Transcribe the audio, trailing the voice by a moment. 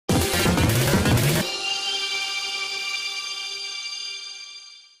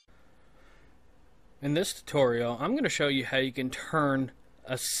In this tutorial, I'm going to show you how you can turn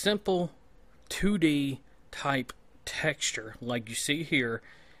a simple 2D type texture like you see here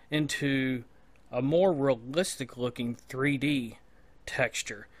into a more realistic looking 3D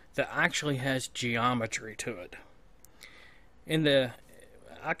texture that actually has geometry to it.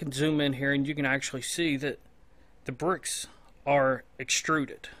 I can zoom in here and you can actually see that the bricks are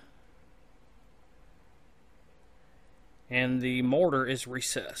extruded and the mortar is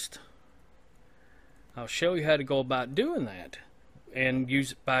recessed. I'll show you how to go about doing that and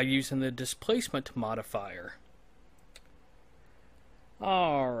by using the displacement modifier.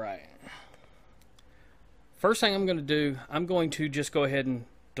 Alright. First thing I'm going to do, I'm going to just go ahead and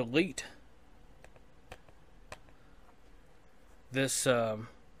delete this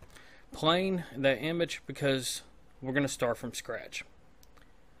plane, that image, because we're going to start from scratch.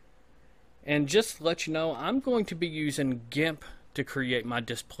 And just to let you know, I'm going to be using Gimp to create my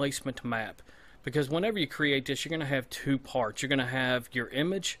displacement map. Because whenever you create this, you're going to have two parts. You're going to have your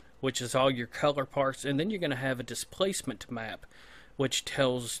image, which is all your color parts, and then you're going to have a displacement map, which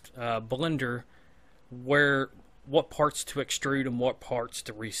tells Blender what parts to extrude and what parts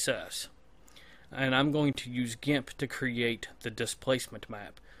to recess. And I'm going to use Gimp to create the displacement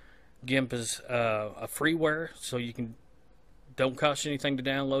map. Gimp is a freeware, so don't cost you anything to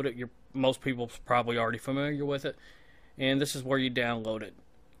download it. Most people are probably already familiar with it, and this is where you download it.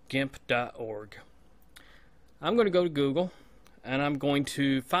 Gimp.org. I'm going to go to Google and I'm going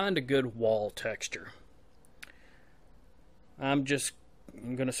to find a good wall texture. I'm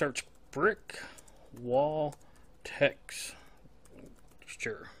going to search brick wall texture.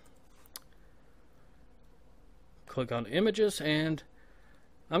 Click on images and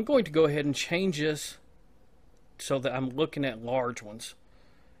I'm going to go ahead and change this so that I'm looking at large ones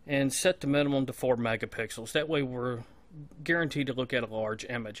and set the minimum to 4 megapixels. That way we're guaranteed to look at a large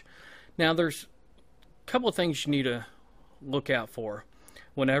image. Now there's a couple of things you need to look out for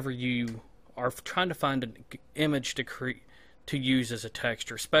whenever you are trying to find an image to use as a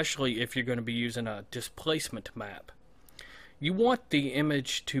texture, especially if you're going to be using a displacement map. You want the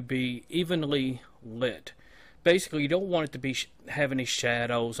image to be evenly lit. Basically, you don't want it to have any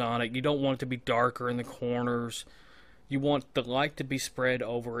shadows on it. You don't want it to be darker in the corners. You want the light to be spread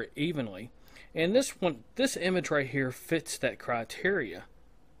over it evenly. And this image right here fits that criteria.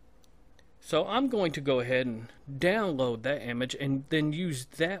 So I'm going to go ahead and download that image and then use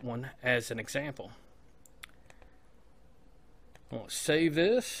that one as an example. I'm going to save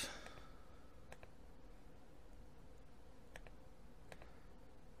this.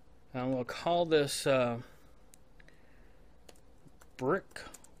 I'm going to call this brick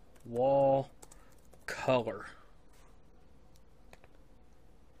wall color.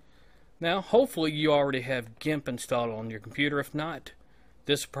 Now, hopefully you already have Gimp installed on your computer. If not,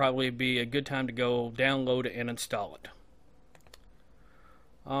 this would probably be a good time to go download it and install it.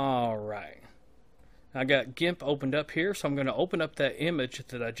 Alright. I got Gimp opened up here, so I'm going to open up that image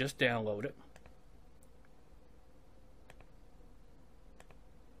that I just downloaded.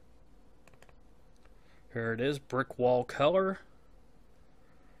 Here it is, brick wall color.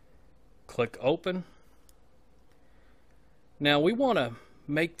 Click open. Now we want to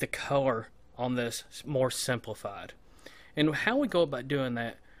make the color on this more simplified. And how we go about doing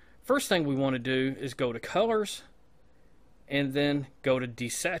that, first thing we want to do is go to colors and then go to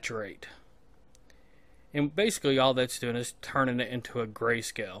desaturate. And basically all that's doing is turning it into a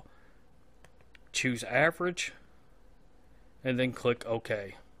grayscale. Choose average and then click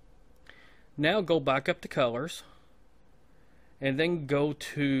OK. Now go back up to colors and then go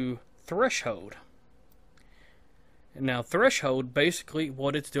to threshold. Now threshold, basically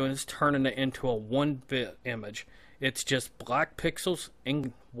what it's doing is turning it into a 1-bit image. It's just black pixels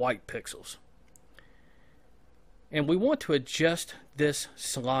and white pixels. And we want to adjust this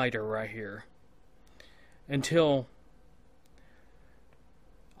slider right here until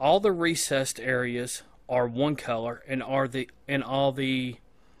all the recessed areas are one color and all the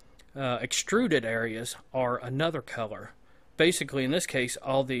extruded areas are another color. Basically, in this case,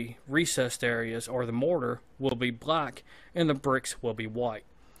 all the recessed areas or the mortar will be black and the bricks will be white.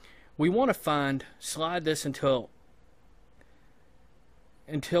 We want to slide this until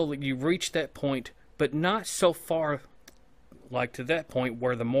you reach that point, but not so far like to that point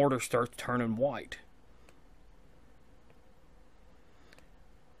where the mortar starts turning white.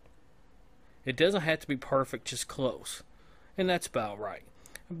 It doesn't have to be perfect, just close. And that's about right,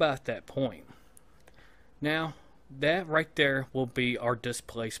 about that point. Now, that right there will be our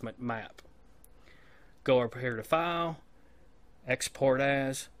displacement map. Go up here to File, Export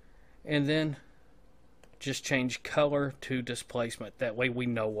As, and then just change color to displacement. That way we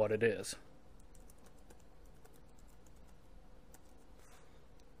know what it is.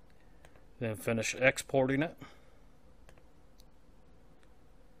 Then finish exporting it.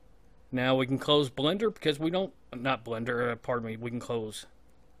 Now we can close Blender because we don't, not Blender, pardon me, we can close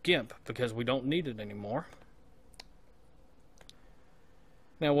Gimp because we don't need it anymore.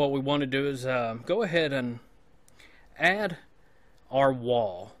 Now what we want to do is go ahead and add our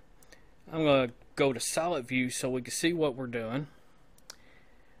wall. I'm going to go to solid view so we can see what we're doing.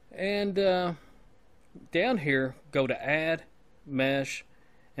 And down here, go to add, mesh,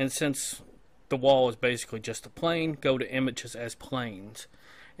 and since the wall is basically just a plane, go to images as planes.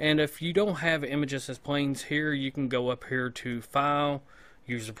 And if you don't have images as planes here, you can go up here to File,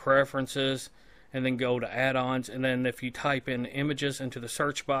 User Preferences, and then go to Add-ons. And then if you type in images into the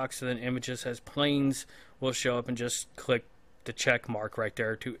search box, then images as planes will show up, and just click the check mark right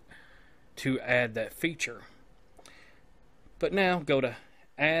there to add that feature. But now go to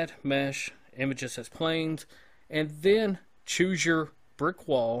Add, Mesh, Images as Planes, and then choose your brick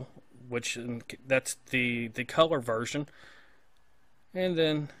wall, which that's the color version, and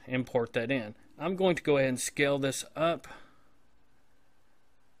then import that in. I'm going to go ahead and scale this up.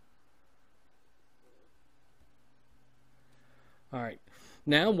 Alright,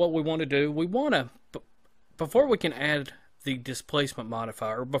 now what we want to do, we want to, before we can add the displacement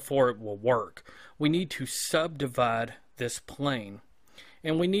modifier, before it will work, we need to subdivide this plane.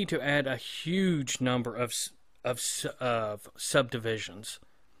 And we need to add a huge number of subdivisions.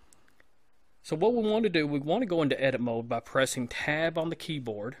 So what we want to do, we want to go into edit mode by pressing tab on the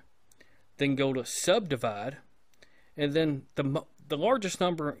keyboard, then go to subdivide, and then the largest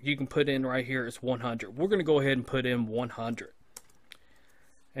number you can put in right here is 100. We're going to go ahead and put in 100.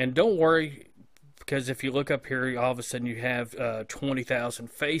 And don't worry, because if you look up here, all of a sudden you have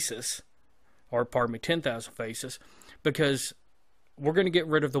 20,000 faces, or pardon me, 10,000 faces, because we're going to get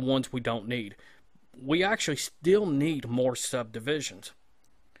rid of the ones we don't need. We actually still need more subdivisions.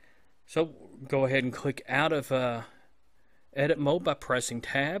 So go ahead and click out of edit mode by pressing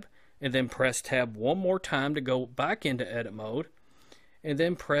tab, and then press tab one more time to go back into edit mode, and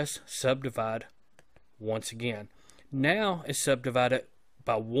then press subdivide once again. Now it's subdivided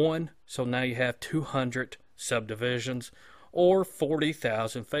by 1, so now you have 200 subdivisions or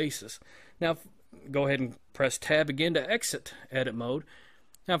 40,000 faces. Now go ahead and press tab again to exit edit mode.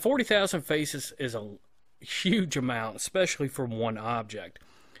 Now 40,000 faces is a huge amount, especially for one object.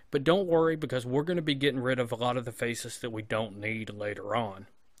 But don't worry, because we're going to be getting rid of a lot of the faces that we don't need later on.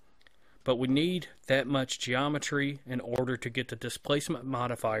 But we need that much geometry in order to get the displacement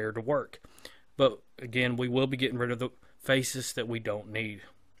modifier to work. But again, we will be getting rid of the faces that we don't need.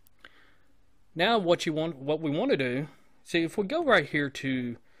 Now what we want to do, see, if we go right here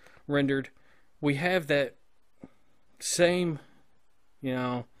to rendered, we have that same,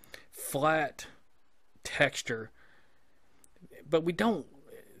 flat texture, but we don't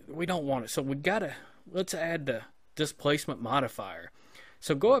want it. So let's add the displacement modifier.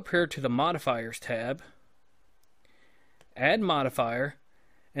 So go up here to the modifiers tab, add modifier,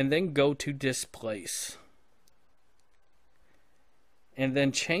 and then go to displace. And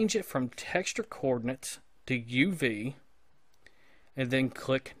then change it from texture coordinates to UV, and then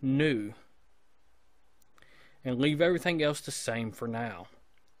click new. And leave everything else the same for now.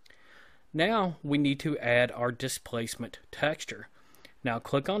 Now we need to add our displacement texture. Now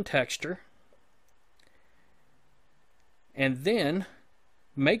click on texture, and then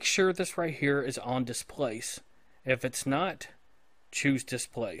make sure this right here is on displace. If it's not, choose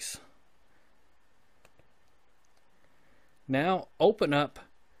displace. Now open up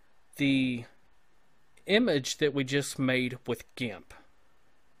the image that we just made with Gimp,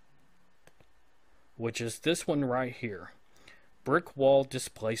 which is this one right here, brick wall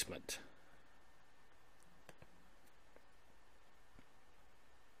displacement.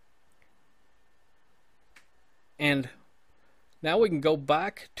 And now we can go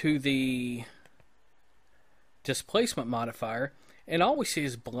back to the displacement modifier, and all we see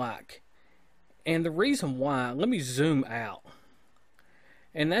is black. And the reason why, let me zoom out.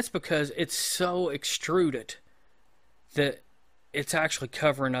 And that's because it's so extruded that it's actually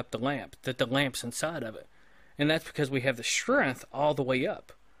covering up the lamp, that the lamp's inside of it. And that's because we have the strength all the way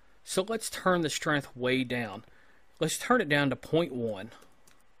up. So let's turn the strength way down. Let's turn it down to 0.1.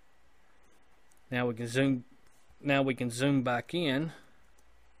 Now we can zoom back in.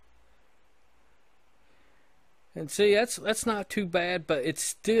 And see, that's not too bad, but it's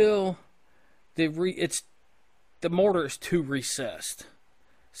still the mortar is too recessed.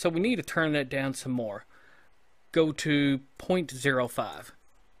 So we need to turn that down some more. Go to 0.05.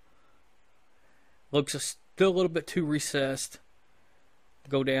 Looks still a little bit too recessed.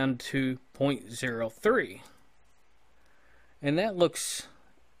 Go down to 0.03. And that looks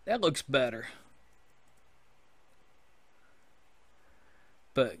That looks better.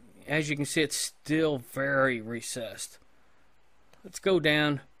 But as you can see, it's still very recessed. Let's go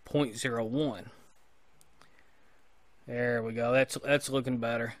down 0.01. There we go. That's looking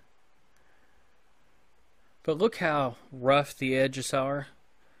better. But look how rough the edges are,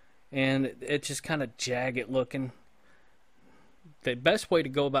 and it's just kind of jagged looking. The best way to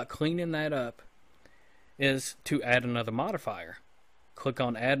go about cleaning that up is to add another modifier. Click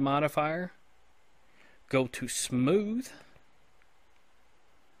on Add Modifier, go to Smooth,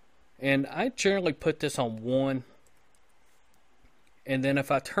 and I generally put this on 1, and then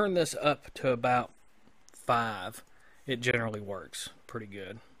if I turn this up to about 5, it generally works pretty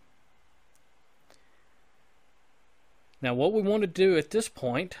good. Now what we want to do at this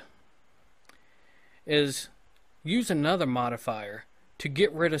point is use another modifier to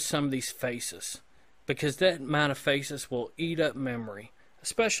get rid of some of these faces, because that amount of faces will eat up memory,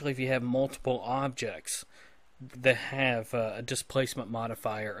 especially if you have multiple objects that have a displacement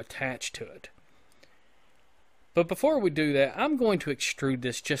modifier attached to it. But before we do that, I'm going to extrude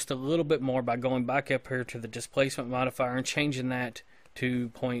this just a little bit more by going back up here to the displacement modifier and changing that to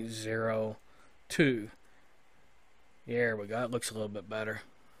 0.02. There we go, it looks a little bit better.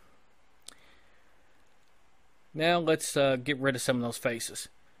 Now let's get rid of some of those faces.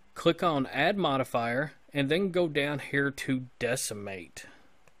 Click on Add Modifier and then go down here to Decimate.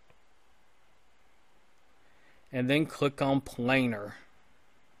 And then click on Planar.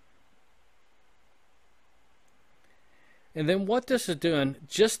 And then what this is doing,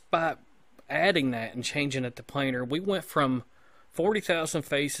 just by adding that and changing it to planar, we went from 40,000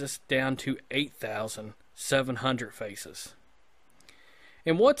 faces down to 8,700 faces.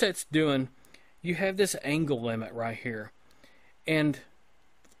 And what that's doing, you have this angle limit right here. And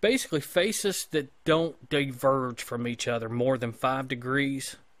basically faces that don't diverge from each other more than 5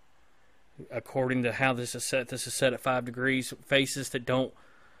 degrees, according to how this is set at 5 degrees. Faces that aren't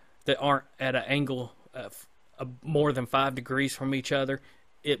at an angle of more than 5 degrees from each other,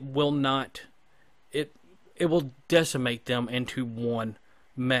 it will decimate them into one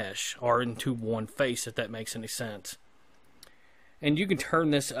mesh, or into one face, if that makes any sense. And you can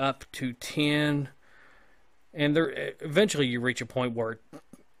turn this up to 10, and eventually you reach a point where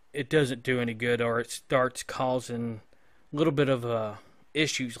it doesn't do any good, or it starts causing a little bit of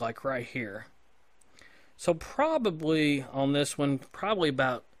issues like right here. So probably on this one, probably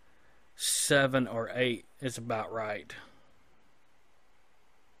about 7 or 8 is about right.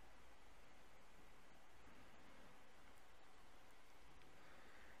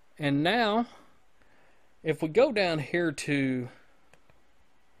 And now, if we go down here to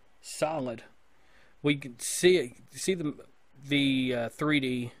solid, we can see the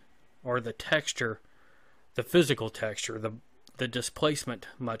 3D, or the texture, the physical texture, the displacement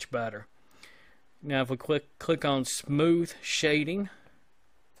much better. Now if we click on smooth shading,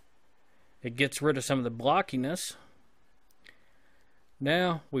 it gets rid of some of the blockiness.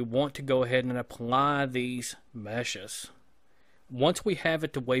 Now we want to go ahead and apply these meshes. Once we have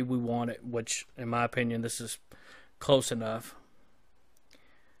it the way we want it, which in my opinion this is close enough,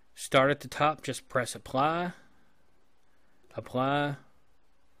 start at the top, just press apply, apply,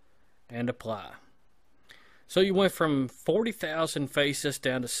 and apply. So you went from 40,000 faces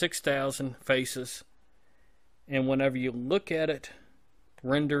down to 6,000 faces, and whenever you look at it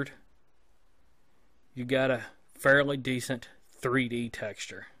rendered, you got a fairly decent 3D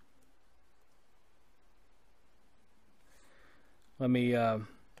texture. Let me add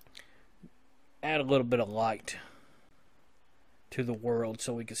a little bit of light to the world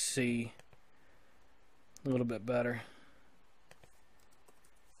so we can see a little bit better.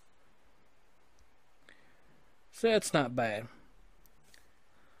 So that's not bad.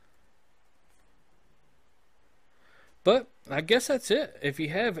 But I guess that's it. If you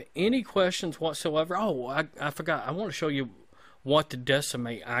have any questions whatsoever, I forgot. I want to show you what the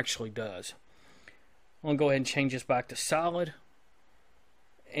decimate actually does. I'm going to go ahead and change this back to solid.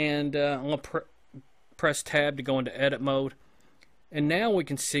 And I'm going to press tab to go into edit mode. And now we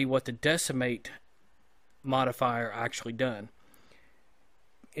can see what the decimate modifier actually done.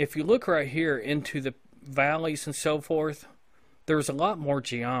 If you look right here into the valleys and so forth, there's a lot more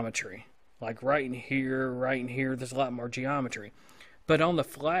geometry. Like right in here, there's a lot more geometry. But on the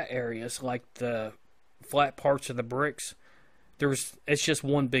flat areas, like the flat parts of the bricks, it's just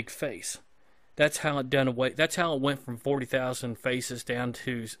one big face. That's how it done away. That's how it went from 40,000 faces down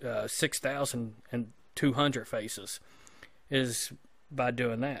to 6,200 faces, is by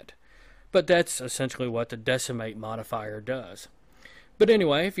doing that. But that's essentially what the decimate modifier does. But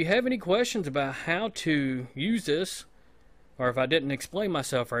anyway, if you have any questions about how to use this, or if I didn't explain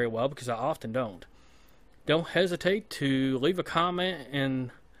myself very well, because I often don't hesitate to leave a comment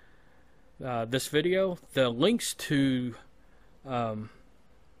in this video. The links to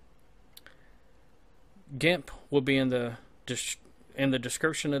Gimp will be in the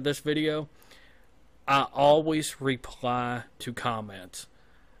description of this video. I always reply to comments.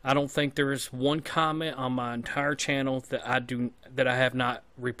 I don't think there is one comment on my entire channel that I have not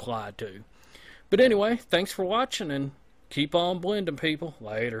replied to. But anyway, thanks for watching, and keep on blending, people.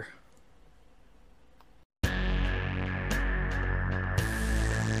 Later.